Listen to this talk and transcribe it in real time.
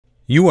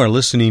You are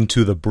listening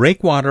to the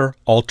Breakwater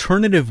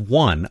Alternative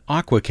 1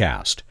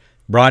 Aquacast,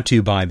 brought to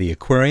you by the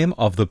Aquarium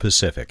of the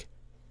Pacific.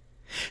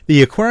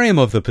 The Aquarium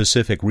of the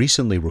Pacific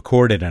recently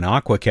recorded an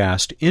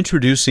Aquacast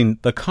introducing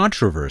the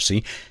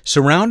controversy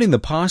surrounding the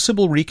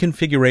possible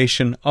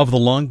reconfiguration of the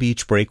Long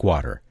Beach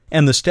Breakwater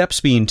and the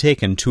steps being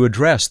taken to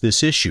address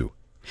this issue.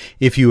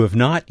 If you have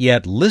not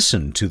yet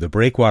listened to the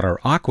Breakwater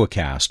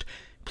Aquacast,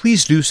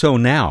 please do so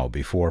now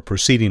before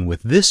proceeding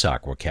with this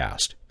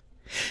Aquacast.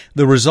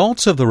 The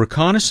results of the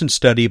Reconnaissance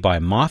Study by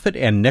Moffett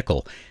and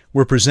Nickel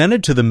were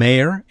presented to the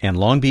Mayor and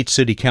Long Beach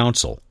City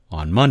Council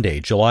on Monday,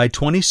 July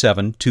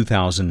 27,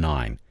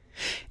 2009.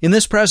 In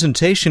this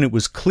presentation, it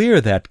was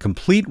clear that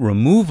complete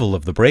removal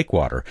of the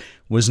breakwater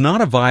was not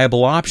a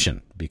viable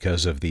option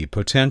because of the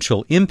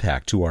potential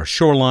impact to our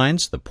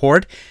shorelines, the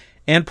port,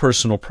 and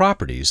personal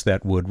properties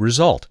that would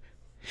result.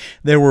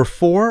 There were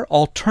 4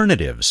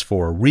 alternatives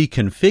for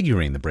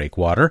reconfiguring the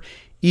breakwater,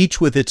 each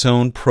with its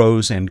own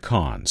pros and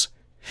cons.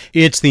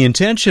 It's the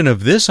intention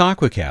of this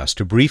Aquacast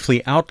to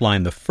briefly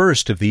outline the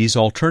first of these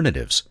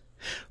alternatives.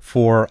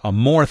 For a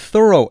more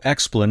thorough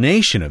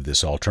explanation of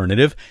this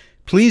alternative,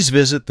 please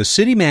visit the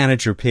City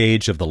Manager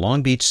page of the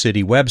Long Beach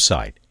City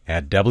website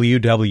at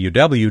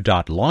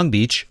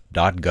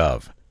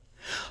www.longbeach.gov.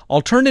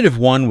 Alternative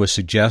 1 was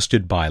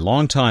suggested by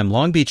longtime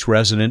Long Beach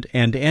resident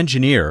and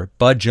engineer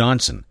Bud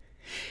Johnson.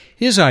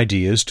 His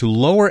idea is to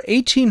lower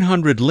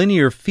 1,800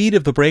 linear feet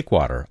of the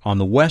breakwater on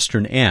the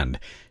western end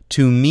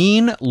to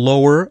mean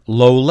lower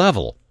low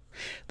level.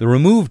 The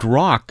removed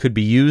rock could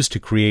be used to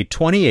create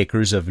 20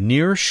 acres of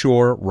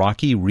near-shore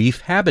rocky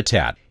reef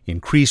habitat,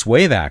 increase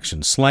wave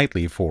action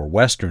slightly for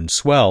western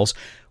swells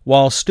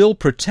while still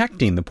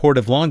protecting the Port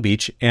of Long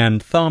Beach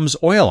and Thumbs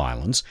Oil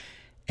Islands,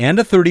 and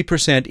a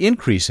 30%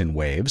 increase in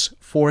waves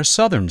for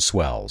southern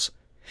swells.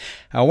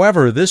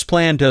 However, this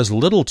plan does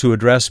little to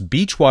address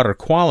beach water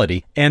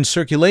quality and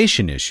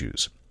circulation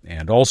issues,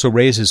 and also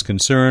raises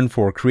concern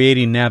for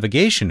creating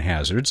navigation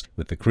hazards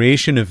with the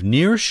creation of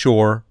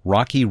near-shore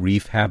rocky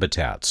reef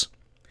habitats.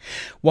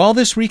 While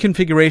this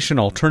reconfiguration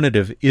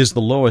alternative is the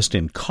lowest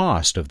in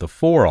cost of the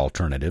 4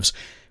 alternatives,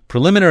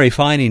 preliminary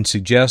findings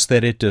suggest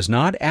that it does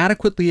not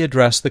adequately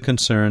address the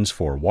concerns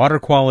for water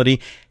quality,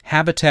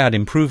 habitat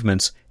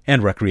improvements,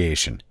 and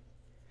recreation.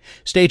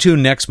 Stay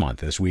tuned next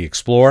month as we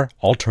explore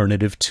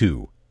Alternative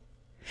 2.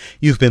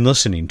 You've been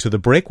listening to the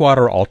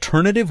Breakwater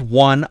Alternative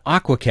 1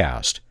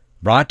 Aquacast,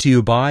 brought to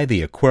you by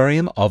the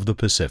Aquarium of the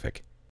Pacific.